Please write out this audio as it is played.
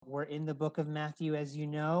We're in the book of Matthew, as you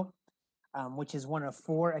know, which is one of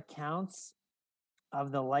four accounts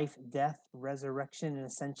of the life, death, resurrection, and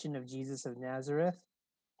ascension of Jesus of Nazareth.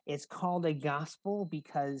 It's called a gospel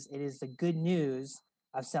because it is the good news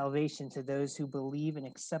of salvation to those who believe and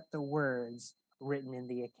accept the words written in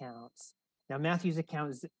the accounts. Now, Matthew's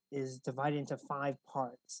account is divided into 5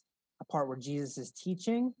 parts: a part where Jesus is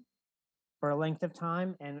teaching for a length of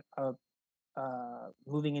time, and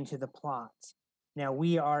moving into the plot. Now,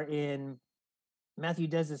 we are in Matthew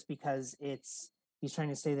does this because he's trying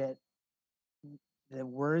to say that the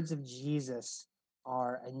words of Jesus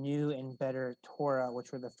are a new and better Torah,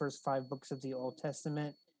 which were the first 5 books of the Old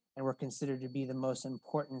Testament and were considered to be the most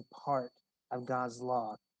important part of God's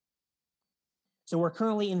law. So we're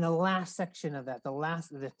currently in the last section of that, the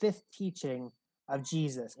 5th teaching of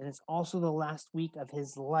Jesus, and it's also the last week of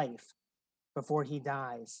his life before he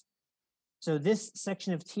dies. So this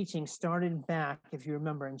section of teaching started back, if you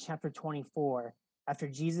remember, in chapter 24, after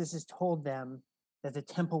Jesus has told them that the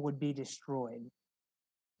temple would be destroyed.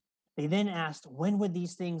 They then asked, when would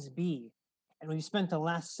these things be? And we've spent the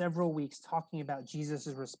last several weeks talking about Jesus'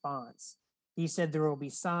 response. He said there will be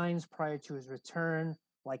signs prior to his return,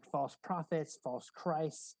 like false prophets, false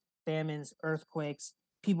Christs, famines, earthquakes,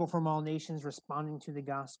 people from all nations responding to the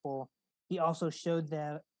gospel. He also showed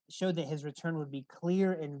that his return would be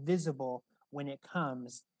clear and visible when it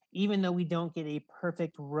comes, even though we don't get a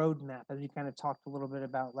perfect roadmap, as we kind of talked a little bit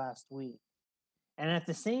about last week. And at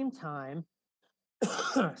the same time,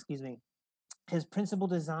 excuse me, his principal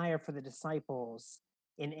desire for the disciples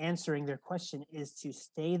in answering their question is to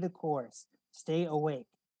stay the course, stay awake,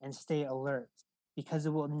 and stay alert, because it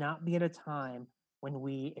will not be at a time when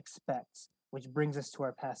we expect, which brings us to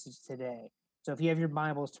our passage today. So if you have your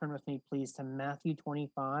Bibles, turn with me, please, to Matthew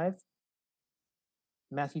 25.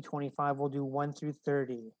 Matthew 25, we'll do 1 through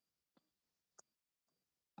 30.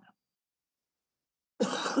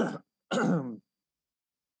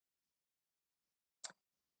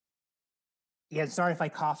 Yeah, sorry if I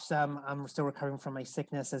cough some. I'm still recovering from my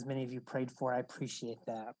sickness, as many of you prayed for. I appreciate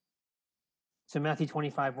that. So Matthew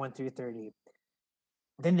 25, 1 through 30.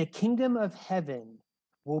 Then the kingdom of heaven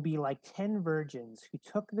will be like 10 virgins who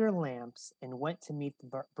took their lamps and went to meet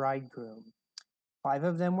the bridegroom. 5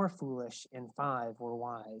 of them were foolish and 5 were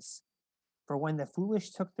wise. For when the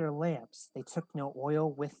foolish took their lamps, they took no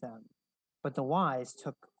oil with them, but the wise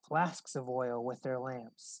took flasks of oil with their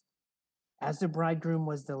lamps. As the bridegroom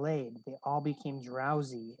was delayed, they all became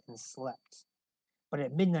drowsy and slept. But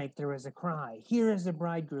at midnight there was a cry, "Here is the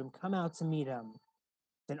bridegroom, come out to meet him."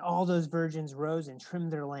 Then all those virgins rose and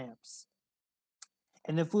trimmed their lamps.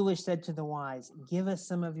 And the foolish said to the wise, "Give us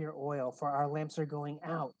some of your oil, for our lamps are going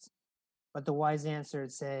out." But the wise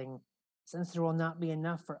answered, saying, "Since there will not be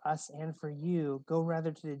enough for us and for you, go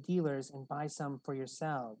rather to the dealers and buy some for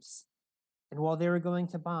yourselves." And while they were going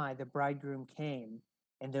to buy, the bridegroom came,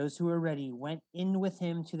 and those who were ready went in with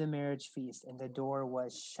him to the marriage feast, and the door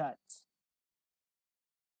was shut.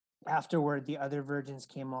 Afterward, the other virgins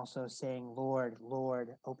came also, saying, "Lord,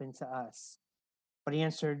 Lord, open to us." But he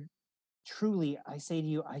answered, "Truly, I say to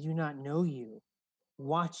you, I do not know you.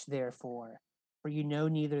 Watch therefore, for you know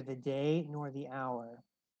neither the day nor the hour.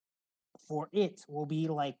 For it will be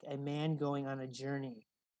like a man going on a journey,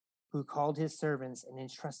 who called his servants and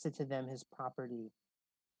entrusted to them his property.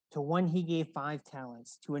 To one he gave 5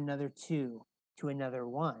 talents, to another 2, to another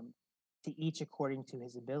 1, to each according to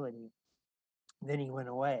his ability. Then he went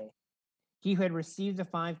away. He who had received the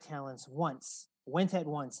 5 talents went at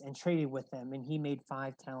once and traded with them, and he made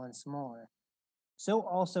 5 talents more. So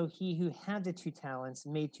also he who had the 2 talents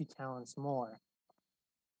made 2 talents more.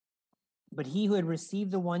 But he who had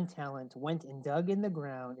received the 1 talent went and dug in the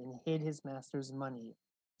ground and hid his master's money.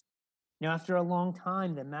 Now after a long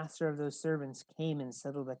time, the master of those servants came and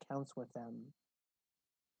settled accounts with them.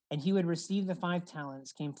 And he who had received the 5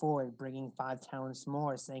 talents came forward, bringing 5 talents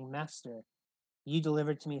more, saying, "Master, you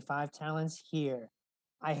delivered to me 5 talents. Here,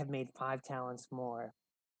 I have made 5 talents more."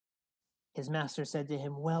 His master said to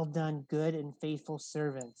him, "Well done, good and faithful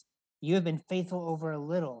servant. You have been faithful over a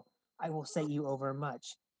little. I will set you over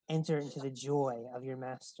much. Enter into the joy of your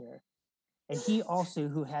master." And he also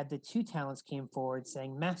who had the 2 talents came forward,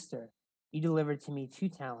 saying, "Master, you delivered to me 2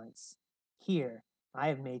 talents. Here, I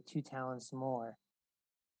have made 2 talents more."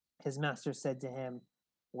 His master said to him,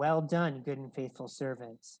 "Well done, good and faithful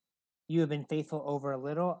servant. You have been faithful over a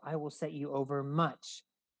little. I will set you over much.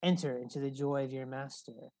 Enter into the joy of your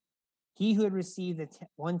master." He who had received the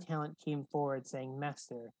 1 talent came forward, saying,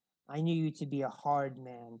 "Master, I knew you to be a hard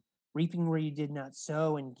man, reaping where you did not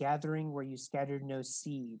sow and gathering where you scattered no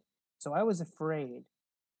seed. So I was afraid,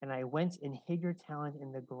 and I went and hid your talent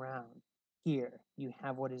in the ground. Here, you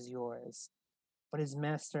have what is yours. But his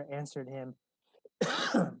master answered him,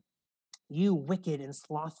 You wicked and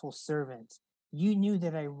slothful servant, you knew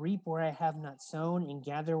that I reap where I have not sown and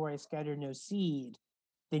gather where I scattered no seed.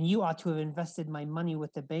 Then you ought to have invested my money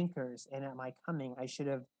with the bankers, and at my coming I should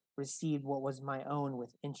have received what was my own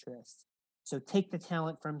with interest. So take the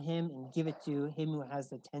talent from him and give it to him who has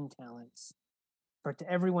the 10 talents. For to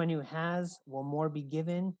everyone who has will more be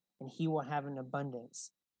given, and he will have an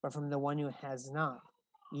abundance. But from the one who has not,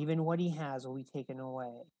 even what he has will be taken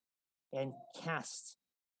away. And cast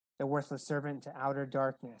the worthless servant to outer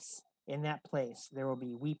darkness. In that place there will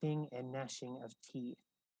be weeping and gnashing of teeth.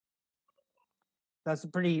 That's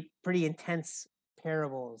pretty intense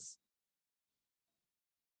parables.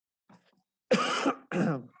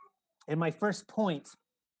 And my first point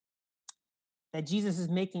that Jesus is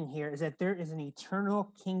making here is that there is an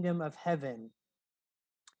eternal kingdom of heaven.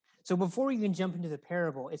 So before we even jump into the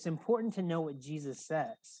parable, it's important to know what Jesus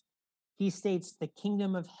says. He states the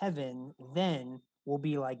kingdom of heaven then will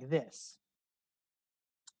be like this.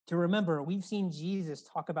 To remember, we've seen Jesus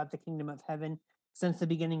talk about the kingdom of heaven since the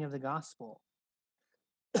beginning of the gospel.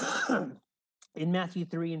 In Matthew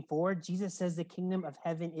 3 and 4, Jesus says the kingdom of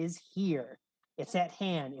heaven is here. It's at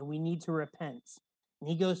hand, and we need to repent. And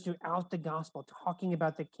he goes throughout the gospel talking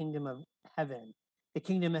about the kingdom of heaven. The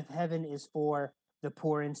kingdom of heaven is for the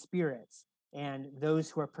poor in spirit and those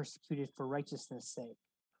who are persecuted for righteousness' sake,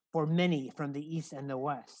 for many from the east and the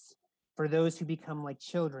west, for those who become like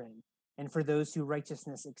children, and for those whose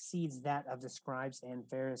righteousness exceeds that of the scribes and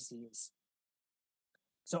Pharisees.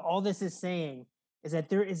 So all this is saying is that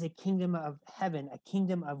there is a kingdom of heaven, a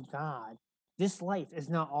kingdom of God. This life is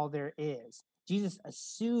not all there is. Jesus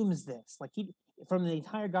assumes this. Like from the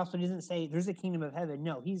entire gospel, he doesn't say there's a kingdom of heaven.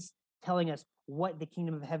 No, he's telling us what the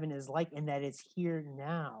kingdom of heaven is like and that it's here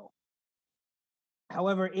now.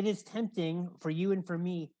 However, it is tempting for you and for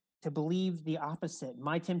me to believe the opposite.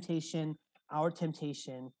 My temptation, our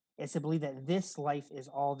temptation, is to believe that this life is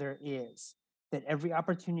all there is, that every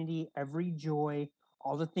opportunity, every joy,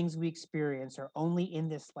 all the things we experience are only in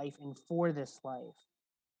this life and for this life.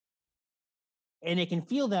 And it can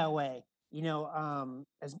feel that way. You know,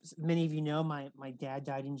 as many of you know, my dad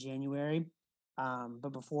died in January.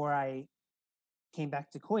 But before I came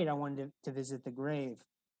back to Kuwait, I wanted to visit the grave.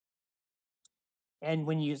 And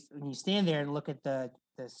when you stand there and look at the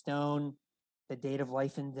stone, the date of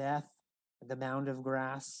life and death, the mound of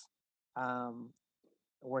grass,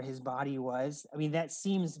 where his body was, I mean, that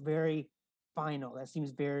seems very final. That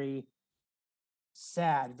seems very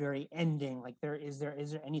sad, very ending. Like is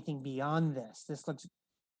there anything beyond this? This looks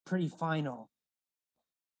pretty final.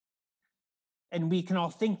 And we can all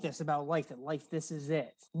think this about life, that life, this is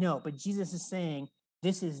it. No, but Jesus is saying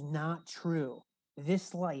this is not true.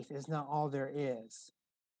 This life is not all there is.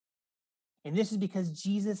 And this is because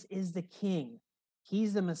Jesus is the King.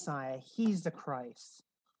 He's the Messiah. He's the Christ.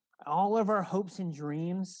 All of our hopes and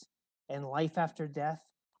dreams and life after death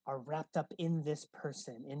are wrapped up in this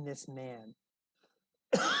person, in this man.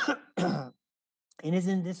 And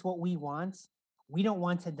isn't this what we want? We don't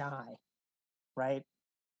want to die, right?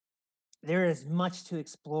 There is much to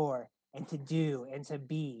explore and to do and to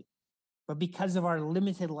be. But because of our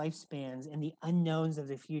limited lifespans and the unknowns of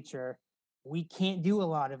the future, we can't do a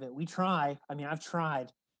lot of it. We try. I mean, I've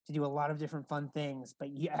tried to do a lot of different fun things, but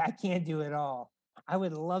I can't do it all. I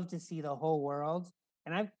would love to see the whole world,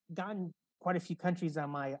 and I've gotten quite a few countries on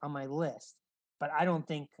my list, but I don't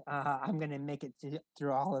think I'm going to make it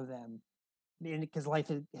through all of them, because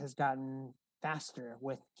life has gotten faster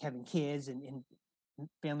with having kids and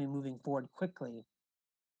family moving forward quickly.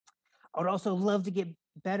 I would also love to get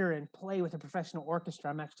better and play with a professional orchestra.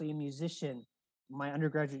 I'm actually a musician. My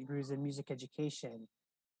undergraduate degree is in music education,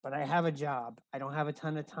 but I have a job. I don't have a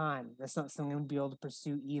ton of time. That's not something I'm going to be able to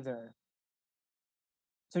pursue either.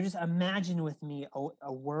 So just imagine with me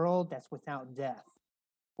a world that's without death,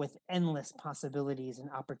 with endless possibilities and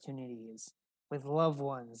opportunities, with loved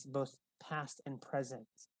ones, both past and present,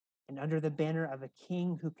 and under the banner of a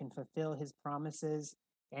king who can fulfill his promises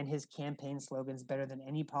and his campaign slogans better than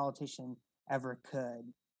any politician ever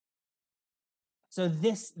could. So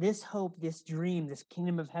this hope, this dream, this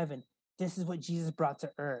kingdom of heaven, this is what Jesus brought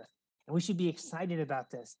to earth. And we should be excited about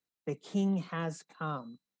this. The king has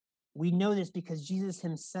come. We know this because Jesus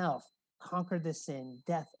himself conquered the sin,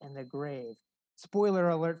 death, and the grave. Spoiler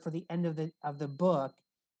alert for the end of the book,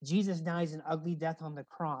 Jesus dies an ugly death on the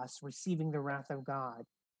cross, receiving the wrath of God.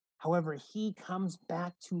 However, he comes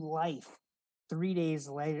back to life 3 days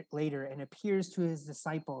later and appears to his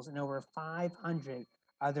disciples and over 500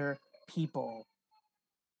 other people.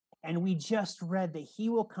 And we just read that he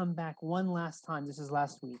will come back one last time. This is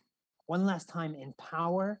last week. one last time in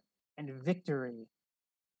power and victory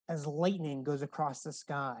as lightning goes across the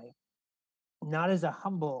sky, not as a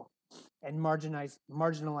humble and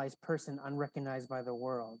marginalized person unrecognized by the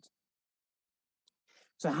world.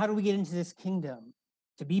 So how do we get into this kingdom?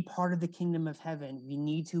 To be part of the kingdom of heaven, we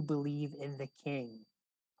need to believe in the King.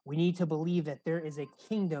 We need to believe that there is a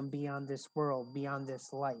kingdom beyond this world, beyond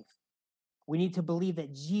this life. We need to believe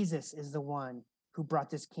that Jesus is the one who brought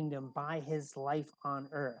this kingdom by his life on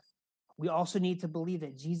earth. We also need to believe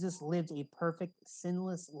that Jesus lived a perfect,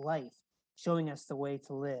 sinless life, showing us the way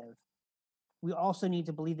to live. We also need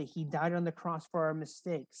to believe that he died on the cross for our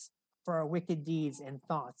mistakes, for our wicked deeds and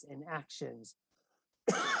thoughts and actions,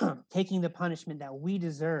 taking the punishment that we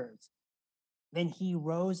deserved. Then he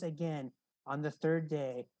rose again on the third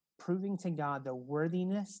day, proving to God the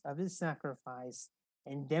worthiness of his sacrifice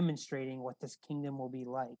and demonstrating what this kingdom will be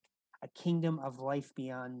like, a kingdom of life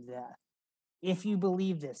beyond death. If you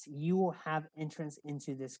believe this, you will have entrance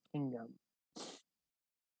into this kingdom.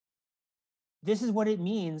 This is what it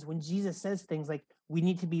means when Jesus says things like, we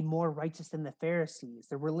need to be more righteous than the Pharisees,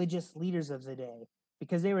 the religious leaders of the day,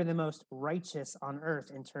 because they were the most righteous on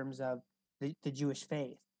earth in terms of the Jewish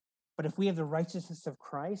faith. But if we have the righteousness of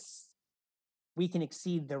Christ, we can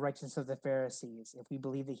exceed the righteousness of the Pharisees if we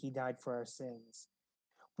believe that he died for our sins.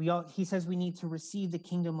 He says we need to receive the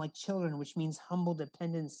kingdom like children, which means humble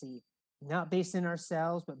dependency, not based in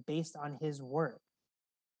ourselves, but based on his work.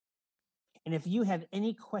 And if you have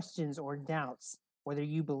any questions or doubts, whether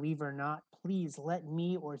you believe or not, please let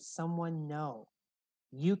me or someone know.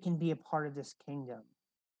 You can be a part of this kingdom.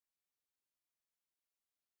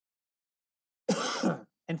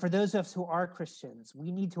 And for those of us who are Christians,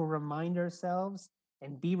 we need to remind ourselves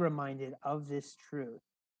and be reminded of this truth.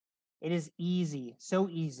 It is easy, so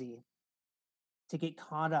easy, to get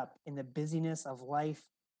caught up in the busyness of life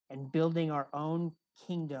and building our own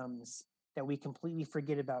kingdoms that we completely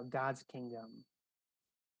forget about God's kingdom.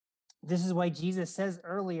 This is why Jesus says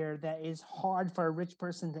earlier that it is hard for a rich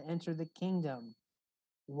person to enter the kingdom.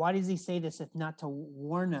 Why does he say this if not to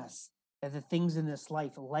warn us that the things in this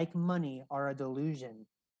life, like money, are a delusion?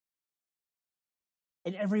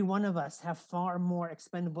 And every one of us have far more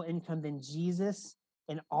expendable income than Jesus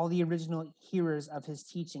and all the original hearers of his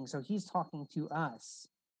teaching. So he's talking to us.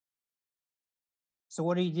 So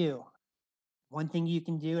what do? One thing you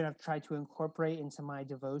can do, and I've tried to incorporate into my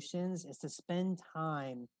devotions, is to spend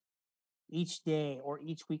time each day or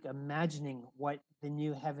each week imagining what the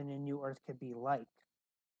new heaven and new earth could be like.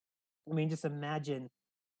 I mean, just imagine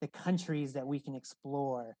the countries that we can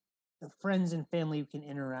explore, the friends and family we can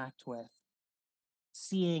interact with,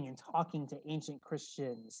 seeing and talking to ancient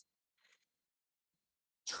Christians,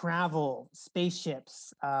 travel,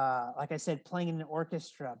 spaceships, like I said, playing in an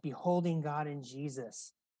orchestra, beholding God and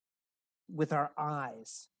Jesus with our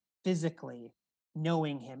eyes, physically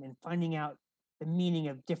knowing him and finding out the meaning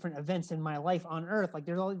of different events in my life on earth. Like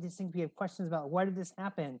there's all these things we have questions about. Why did this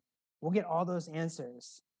happen? We'll get all those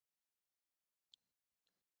answers.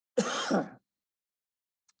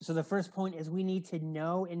 So the first point is we need to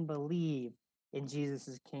know and believe in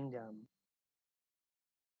Jesus's kingdom.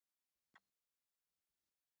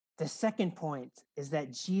 The second point is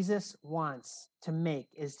that Jesus wants to make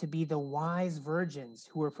is to be the wise virgins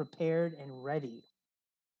who are prepared and ready.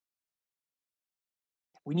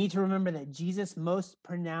 We need to remember that Jesus' most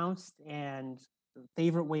pronounced and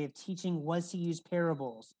favorite way of teaching was to use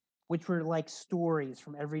parables, which were like stories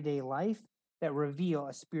from everyday life that reveal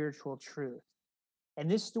a spiritual truth. And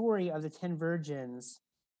this story of the 10 virgins,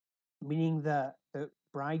 meaning the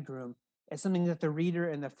bridegroom, is something that the reader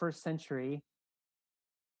in the first century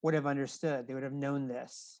would have understood. They would have known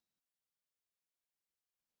this.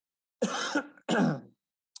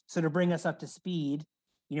 So to bring us up to speed,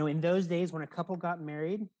 in those days when a couple got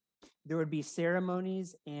married, there would be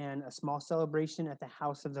ceremonies and a small celebration at the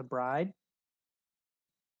house of the bride.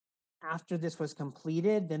 After this was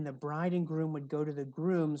completed, then the bride and groom would go to the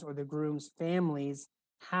groom's or the groom's family's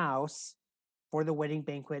house for the wedding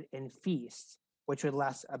banquet and feast, which would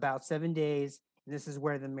last about 7 days. And this is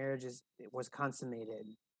where the marriage was consummated.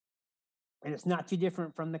 And it's not too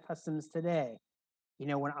different from the customs today.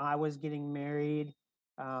 When I was getting married,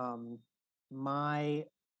 my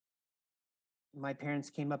parents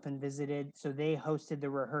came up and visited. So they hosted the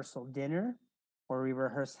rehearsal dinner where we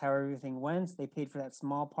rehearsed how everything went. They paid for that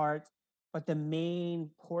small part. But the main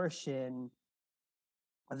portion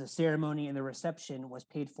of the ceremony and the reception was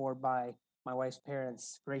paid for by my wife's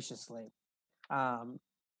parents graciously. So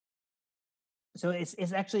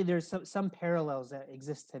it's actually, there's some parallels that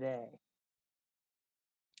exist today.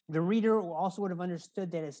 The reader also would have understood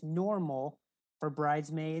that it's normal for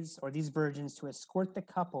bridesmaids or these virgins to escort the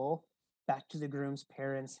couple back to the groom's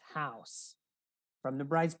parents' house from the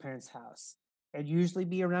bride's parents' house. It'd usually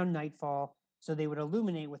be around nightfall, so they would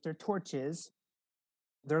illuminate with their torches,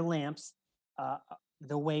 their lamps,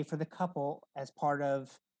 the way for the couple as part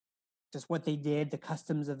of just what they did, the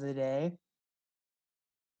customs of the day.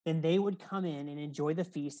 Then they would come in and enjoy the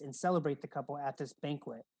feast and celebrate the couple at this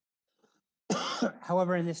banquet.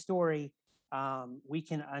 However, in this story, we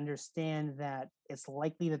can understand that it's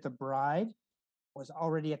likely that the bride was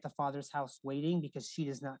already at the father's house waiting because she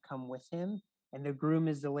does not come with him, and the groom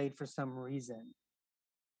is delayed for some reason.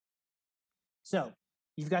 So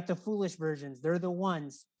you've got the foolish virgins. They're the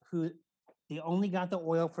ones who they only got the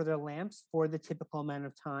oil for their lamps for the typical amount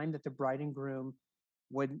of time that the bride and groom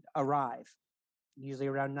would arrive, usually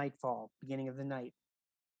around nightfall, beginning of the night.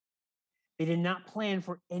 They did not plan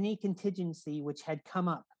for any contingency which had come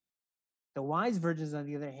up. The wise virgins, on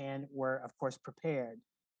the other hand, were, of course, prepared.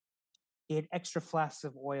 They had extra flasks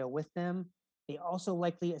of oil with them. They also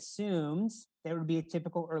likely assumed there would be a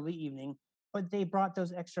typical early evening, but they brought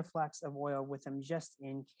those extra flasks of oil with them just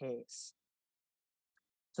in case.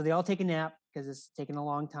 So they all take a nap because it's taken a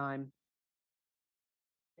long time.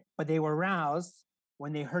 But they were roused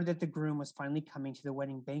when they heard that the groom was finally coming to the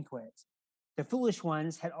wedding banquet. The foolish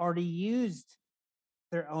ones had already used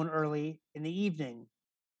their own early in the evening.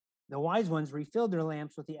 The wise ones refilled their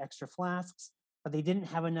lamps with the extra flasks, but they didn't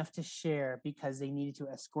have enough to share because they needed to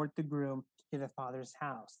escort the groom to the father's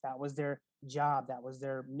house. That was their job, that was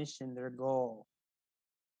their mission, their goal.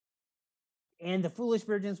 And the foolish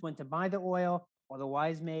virgins went to buy the oil, while the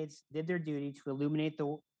wise maids did their duty to illuminate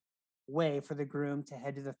the way for the groom to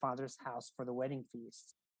head to the father's house for the wedding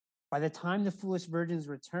feast. By the time the foolish virgins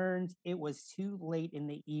returned, it was too late in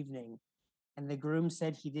the evening, and the groom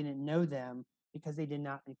said he didn't know them because they did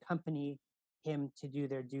not accompany him to do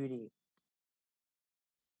their duty.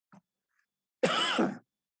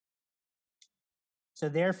 So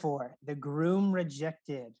therefore, the groom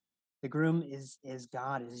rejected, the groom is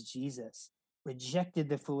God, is Jesus, rejected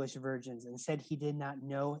the foolish virgins and said he did not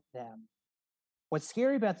know them. What's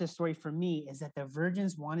scary about this story for me is that the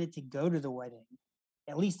virgins wanted to go to the wedding,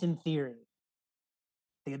 at least in theory.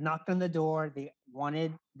 They had knocked on the door, they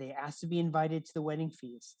asked to be invited to the wedding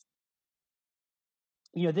feast.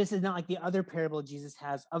 You know, this is not like the other parable Jesus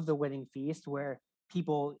has of the wedding feast where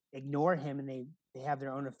people ignore him and they have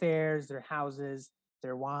their own affairs, their houses,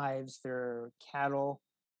 their wives, their cattle,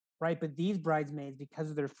 right? But these bridesmaids, because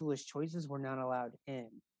of their foolish choices, were not allowed in.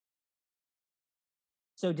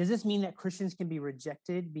 So does this mean that Christians can be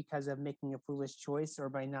rejected because of making a foolish choice or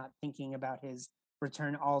by not thinking about his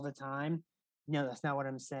return all the time? No, that's not what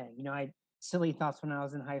I'm saying. You know, I had silly thoughts when I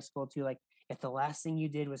was in high school too, like if the last thing you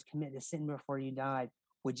did was commit a sin before you died,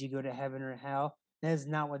 would you go to heaven or hell? That is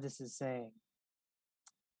not what this is saying.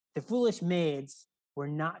 The foolish maids were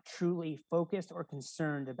not truly focused or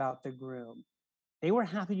concerned about the groom. They were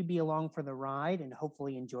happy to be along for the ride and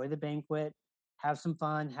hopefully enjoy the banquet, have some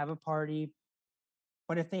fun, have a party.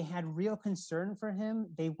 But if they had real concern for him,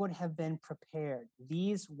 they would have been prepared.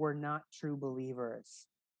 These were not true believers.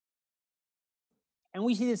 And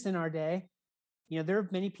we see this in our day. You know, there are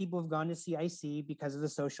many people who have gone to CIC because of the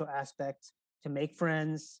social aspect, to make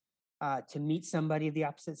friends, to meet somebody of the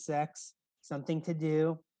opposite sex, something to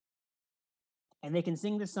do. And they can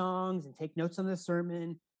sing the songs and take notes on the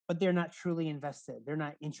sermon, but they're not truly invested. They're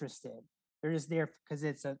not interested. They're just there because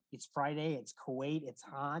it's Friday, it's Kuwait, it's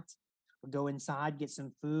hot. We'll go inside, get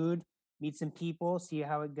some food, meet some people, see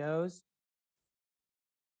how it goes.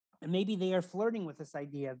 And maybe they are flirting with this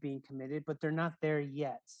idea of being committed, but they're not there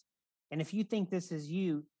yet. And if you think this is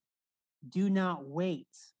you, do not wait,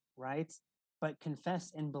 right? But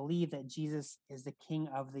confess and believe that Jesus is the King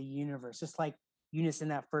of the universe. Just like Eunice in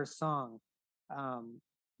that first song.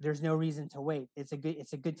 There's no reason to wait. It's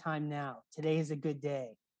a good time now. Today is a good day.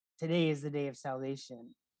 Today is the day of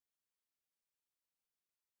salvation.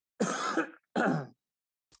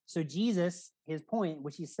 So Jesus, his point,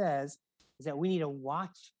 which he says, is that we need to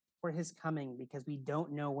watch for his coming because we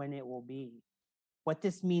don't know when it will be. What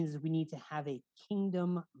this means is we need to have a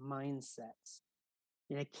kingdom mindset.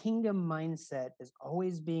 And a kingdom mindset is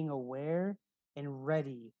always being aware and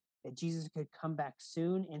ready that Jesus could come back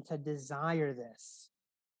soon and to desire this.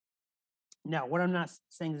 Now, what I'm not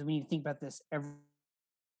saying is we need to think about this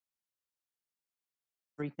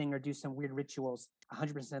everything or do some weird rituals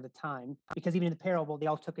 100% of the time, because even in the parable, they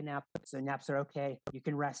all took a nap. So naps are okay. You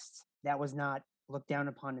can rest. That was not looked down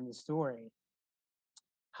upon in the story.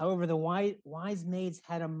 However, the wise maids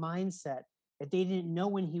had a mindset that they didn't know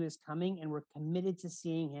when he was coming and were committed to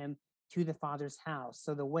seeing him to the Father's house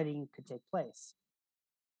so the wedding could take place.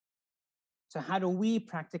 So how do we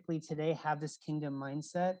practically today have this kingdom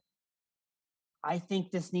mindset? I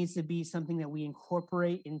think this needs to be something that we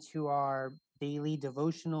incorporate into our daily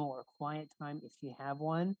devotional or quiet time if you have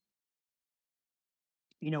one.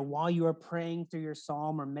 While you are praying through your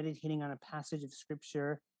psalm or meditating on a passage of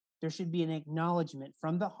scripture, there should be an acknowledgement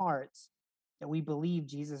from the hearts that we believe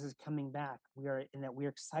Jesus is coming back. And that we're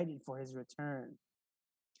excited for his return.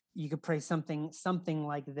 You could pray something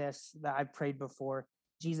like this that I've prayed before.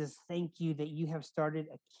 Jesus, thank you that you have started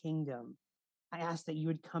a kingdom. I ask that you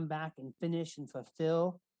would come back and finish and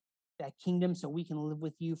fulfill that kingdom so we can live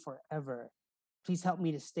with you forever. Please help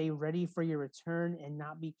me to stay ready for your return and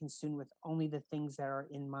not be consumed with only the things that are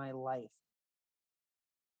in my life.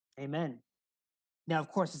 Amen. Now, of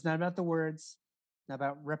course, it's not about the words, not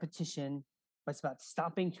about repetition, but it's about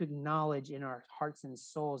stopping to acknowledge in our hearts and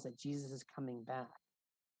souls that Jesus is coming back,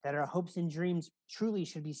 that our hopes and dreams truly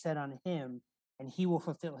should be set on him, and he will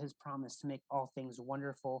fulfill his promise to make all things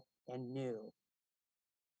wonderful and new.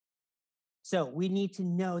 So we need to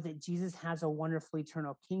know that Jesus has a wonderful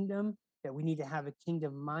eternal kingdom, that we need to have a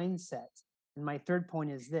kingdom mindset. And my third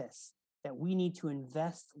point is this, that we need to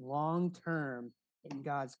invest long-term in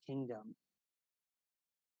God's kingdom.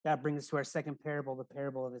 That brings us to our second parable, the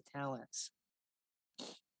parable of the talents.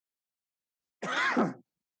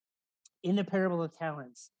 In the parable of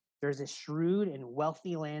talents, there's a shrewd and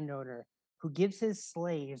wealthy landowner who gives his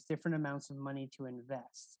slaves different amounts of money to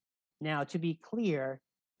invest. Now, to be clear,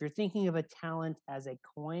 if you're thinking of a talent as a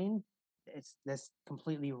coin, that's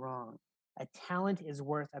completely wrong. A talent is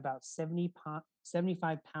worth about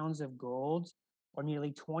 75 pounds of gold, or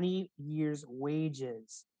nearly 20 years'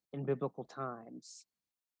 wages in biblical times.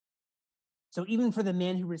 So even for the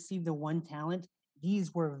man who received the one talent,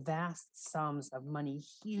 these were vast sums of money,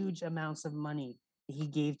 huge amounts of money that he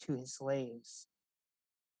gave to his slaves.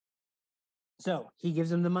 So he gives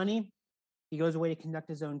them the money. He goes away to conduct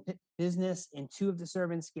his own business, and two of the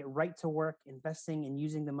servants get right to work investing and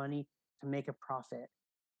using the money to make a profit.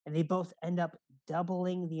 And they both end up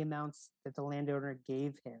doubling the amounts that the landowner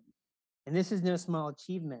gave him. And this is no small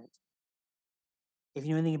achievement. If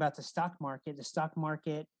you know anything about the stock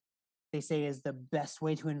market, they say is the best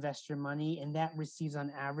way to invest your money, and that receives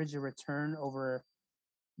on average a return over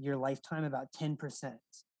your lifetime about 10%.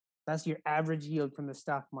 That's your average yield from the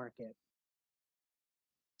stock market.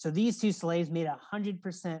 So these two slaves made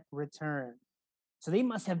 100% return. So they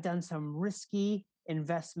must have done some risky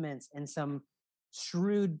investments and some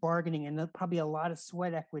shrewd bargaining, and probably a lot of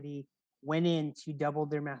sweat equity went in to double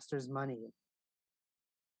their master's money.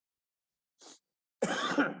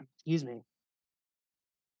 Excuse me.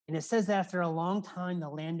 And it says that after a long time, the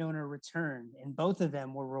landowner returned, and both of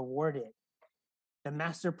them were rewarded. The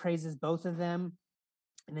master praises both of them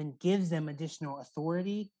and then gives them additional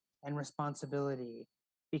authority and responsibility.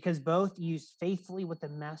 Because both used faithfully what the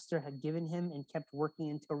master had given him and kept working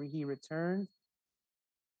until he returned,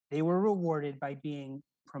 they were rewarded by being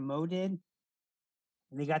promoted,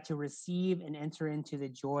 and they got to receive and enter into the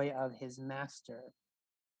joy of his master.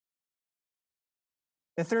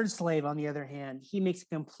 The third slave, on the other hand, he makes a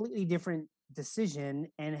completely different decision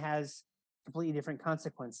and has completely different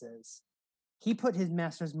consequences. He put his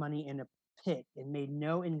master's money in a pit and made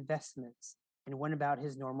no investments and went about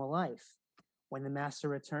his normal life. When the master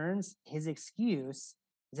returns, his excuse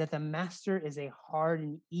is that the master is a hard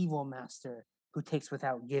and evil master who takes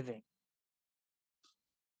without giving.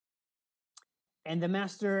 And the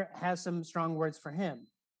master has some strong words for him.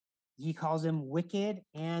 He calls him wicked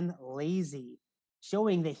and lazy,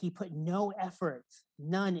 showing that he put no effort,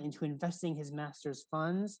 none, into investing his master's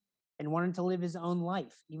funds and wanted to live his own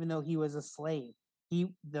life, even though he was a slave. He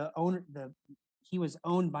was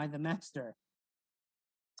owned by the master.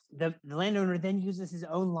 The landowner then uses his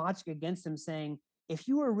own logic against him, saying, if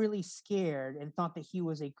you were really scared and thought that he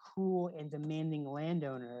was a cruel and demanding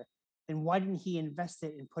landowner, then why didn't he invest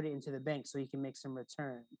it and put it into the bank so he can make some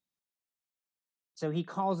return? So he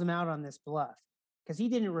calls him out on this bluff. Because he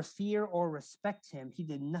didn't revere or respect him, he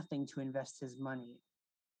did nothing to invest his money.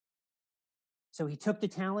 So he took the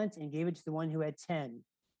talent and gave it to the one who had 10.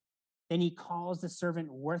 Then he calls the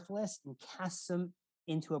servant worthless and casts him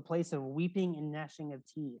into a place of weeping and gnashing of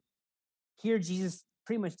teeth. Here, Jesus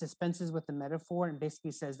pretty much dispenses with the metaphor and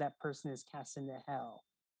basically says that person is cast into hell,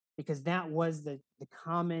 because that was the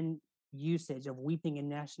common usage of weeping and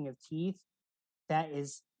gnashing of teeth. That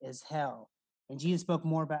is hell. And Jesus spoke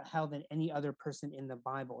more about hell than any other person in the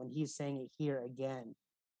Bible, and he's saying it here again.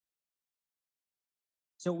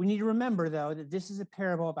 So we need to remember, though, that this is a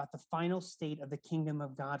parable about the final state of the kingdom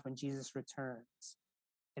of God when Jesus returns.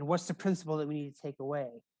 And what's the principle that we need to take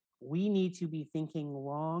away? We need to be thinking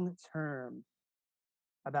long-term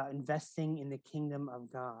about investing in the kingdom of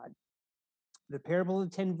God. The parable of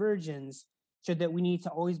the 10 virgins showed that we need to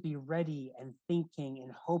always be ready and thinking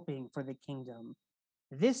and hoping for the kingdom.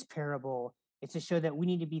 This parable is to show that we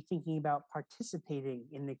need to be thinking about participating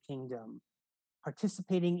in the kingdom,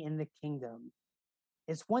 participating in the kingdom.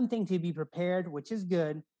 It's one thing to be prepared, which is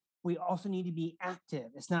good. We also need to be active.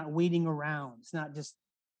 It's not waiting around. It's not just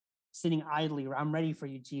sitting idly, or I'm ready for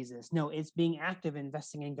you, Jesus. No, it's being active,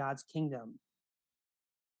 investing in God's kingdom.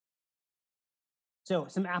 So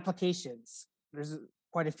some applications. There's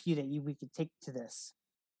quite a few that we could take to this.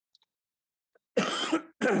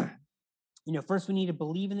 First we need to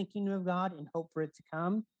believe in the kingdom of God and hope for it to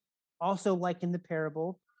come. Also, like in the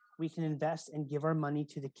parable, we can invest and give our money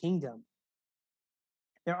to the kingdom.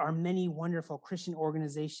 There are many wonderful Christian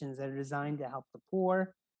organizations that are designed to help the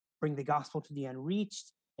poor, bring the gospel to the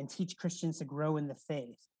unreached, and teach Christians to grow in the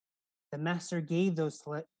faith. The master gave those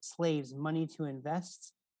slaves money to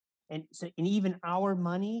invest, and even our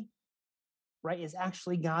money, right, is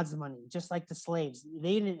actually God's money, just like the slaves.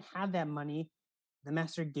 They didn't have that money. The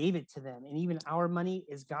master gave it to them. And even our money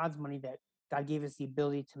is God's money that God gave us the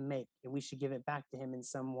ability to make, and we should give it back to him in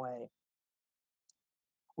some way.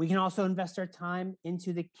 We can also invest our time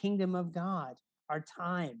into the kingdom of God, our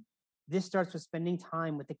time. This starts with spending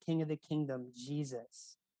time with the King of the kingdom,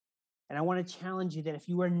 Jesus. And I want to challenge you that if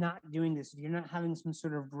you are not doing this, if you're not having some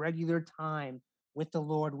sort of regular time with the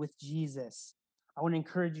Lord, with Jesus, I want to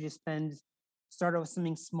encourage you to start out with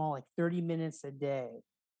something small, like 30 minutes a day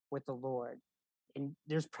with the Lord. And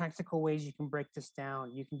there's practical ways you can break this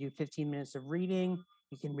down. You can do 15 minutes of reading.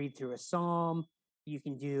 You can read through a psalm. You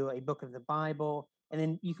can do a book of the Bible. And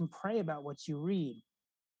then you can pray about what you read.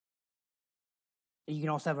 You can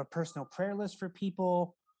also have a personal prayer list for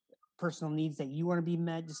people, personal needs that you want to be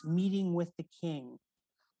met, just meeting with the King.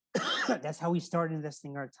 That's how we start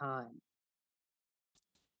investing our time.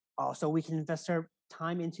 Also, we can invest our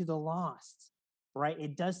time into the lost, right?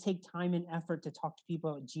 It does take time and effort to talk to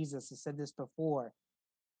people about Jesus. I said this before,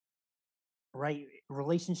 right?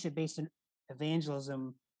 Relationship-based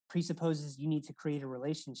evangelism presupposes you need to create a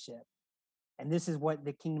relationship. And this is what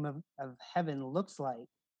the kingdom of heaven looks like,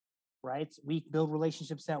 right? We build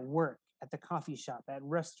relationships at work, at the coffee shop, at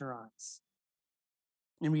restaurants.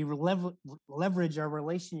 And we leverage our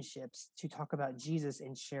relationships to talk about Jesus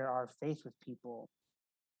and share our faith with people.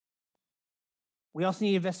 We also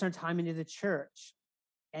need to invest our time into the church.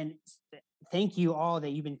 And thank you all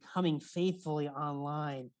that you've been coming faithfully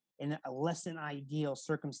online in less than ideal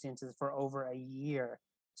circumstances for over a year.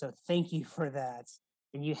 So thank you for that.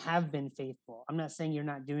 And you have been faithful. I'm not saying you're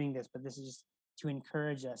not doing this, but this is just to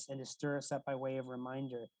encourage us and to stir us up by way of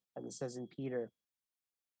reminder, as it says in Peter.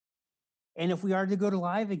 And if we are to go to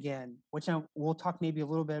live again, which we'll talk maybe a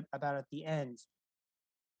little bit about at the end,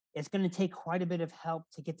 it's going to take quite a bit of help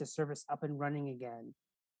to get the service up and running again.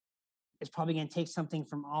 It's probably going to take something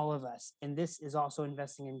from all of us. And this is also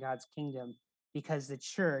investing in God's kingdom, because the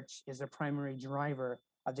church is a primary driver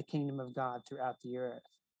of the kingdom of God throughout the earth.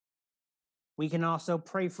 We can also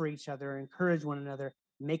pray for each other, encourage one another,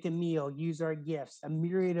 make a meal, use our gifts, a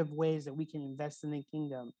myriad of ways that we can invest in the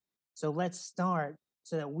kingdom. So let's start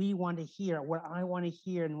so that we want to hear what I want to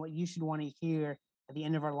hear, and what you should want to hear at the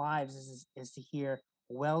end of our lives is to hear,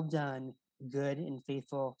 well done, good and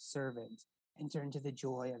faithful servant. Enter into the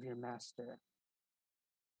joy of your master.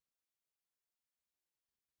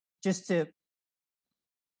 Just to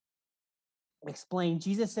explain,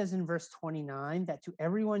 Jesus says in verse 29 that to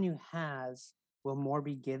everyone who has will more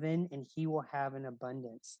be given, and he will have an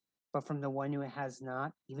abundance. But from the one who has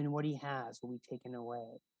not, even what he has will be taken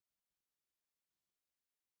away.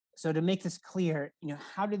 So to make this clear,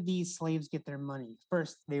 how did these slaves get their money?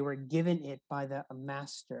 First, they were given it by the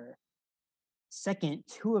master. Second,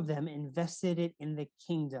 two of them invested it in the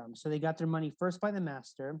kingdom. So they got their money first by the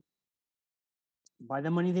master, by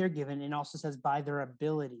the money they're given, and also says by their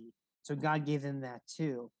ability. So God gave them that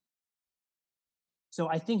too. So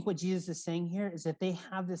I think what Jesus is saying here is that they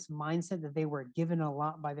have this mindset that they were given a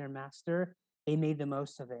lot by their master. They made the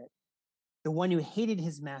most of it. The one who hated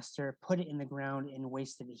his master put it in the ground and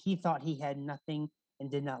wasted it. He thought he had nothing and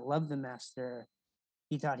did not love the master.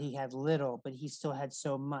 He thought he had little, but he still had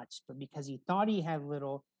so much. But because he thought he had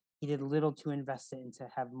little, he did little to invest it and to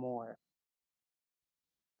have more.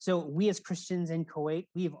 So we as Christians in Kuwait,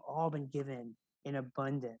 we've all been given in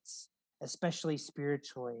abundance, especially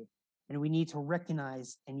spiritually. And we need to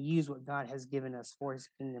recognize and use what God has given us for his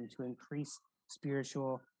kingdom to increase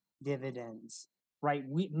spiritual dividends, right?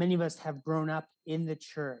 Many of us have grown up in the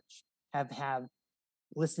church, have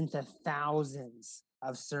listened to thousands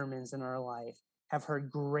of sermons in our life, have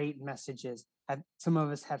heard great messages. Some of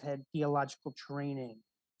us have had theological training.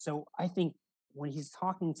 So I think when he's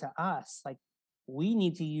talking to us, like, we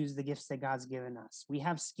need to use the gifts that God's given us. We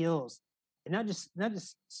have skills, and not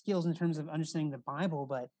just skills in terms of understanding the Bible,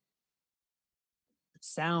 but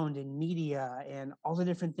sound and media and all the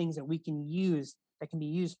different things that we can use that can be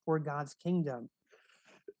used for God's kingdom.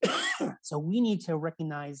 So we need to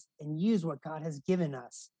recognize and use what God has given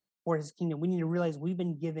us for his kingdom. We need to realize we've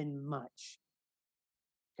been given much,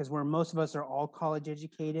 because where most of us are all college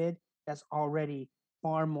educated, that's already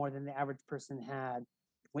far more than the average person had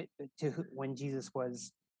when Jesus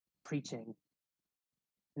was preaching.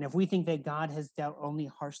 And if we think that God has dealt only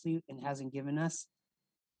harshly and hasn't given us,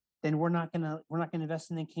 then we're not gonna invest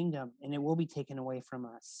in the kingdom, and it will be taken away from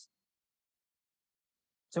us.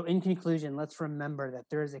 So in conclusion, let's remember that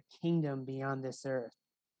there is a kingdom beyond this earth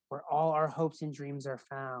where all our hopes and dreams are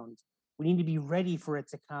found. We need to be ready for it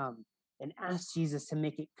to come and ask Jesus to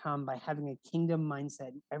make it come by having a kingdom mindset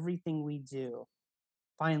in everything we do.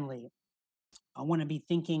 Finally, I want to be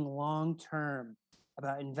thinking long term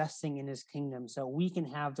about investing in his kingdom so we can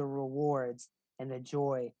have the rewards and the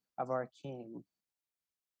joy of our King.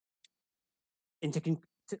 And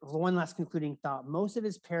one last concluding thought, most of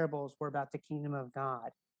his parables were about the kingdom of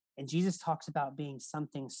God. And Jesus talks about being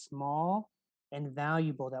something small and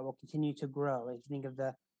valuable that will continue to grow. Like you think of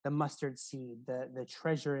the mustard seed, the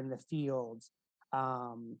treasure in the fields,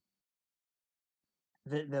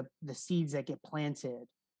 the seeds that get planted,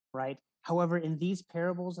 right? However, in these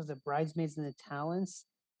parables of the bridesmaids and the talents,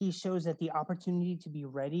 he shows that the opportunity to be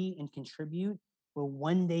ready and contribute will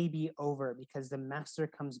one day be over because the master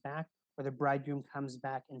comes back or the bridegroom comes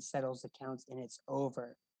back and settles accounts and it's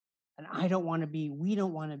over. And we don't want to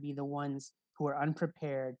be the ones who are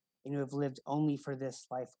unprepared and who have lived only for this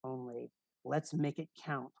life only. Let's make it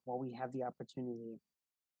count while we have the opportunity.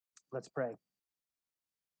 Let's pray.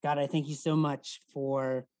 God, I thank you so much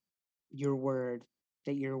for your word,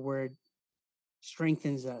 that your word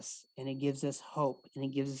strengthens us and it gives us hope and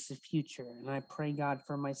it gives us a future. And I pray, God,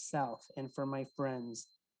 for myself and for my friends,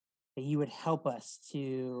 that you would help us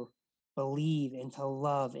to believe and to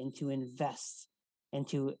love and to invest and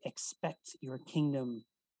to expect your kingdom.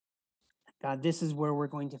 God, this is where we're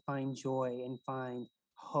going to find joy and find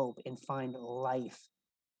hope and find life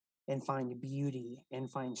and find beauty and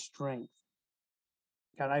find strength.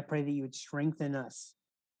 God, I pray that you would strengthen us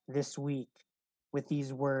this week with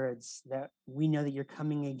these words, that we know that you're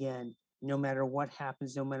coming again, no matter what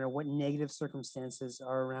happens, no matter what negative circumstances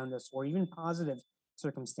are around us, or even positive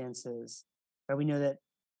circumstances. But we know that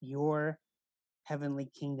your heavenly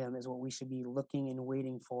kingdom is what we should be looking and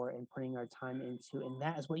waiting for and putting our time into. And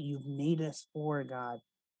that is what you've made us for, God.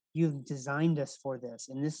 You've designed us for this.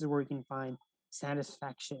 And this is where we can find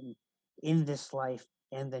satisfaction in this life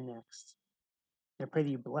and the next. I pray that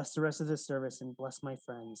you bless the rest of the service and bless my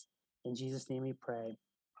friends. In Jesus' name we pray.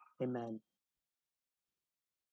 Amen.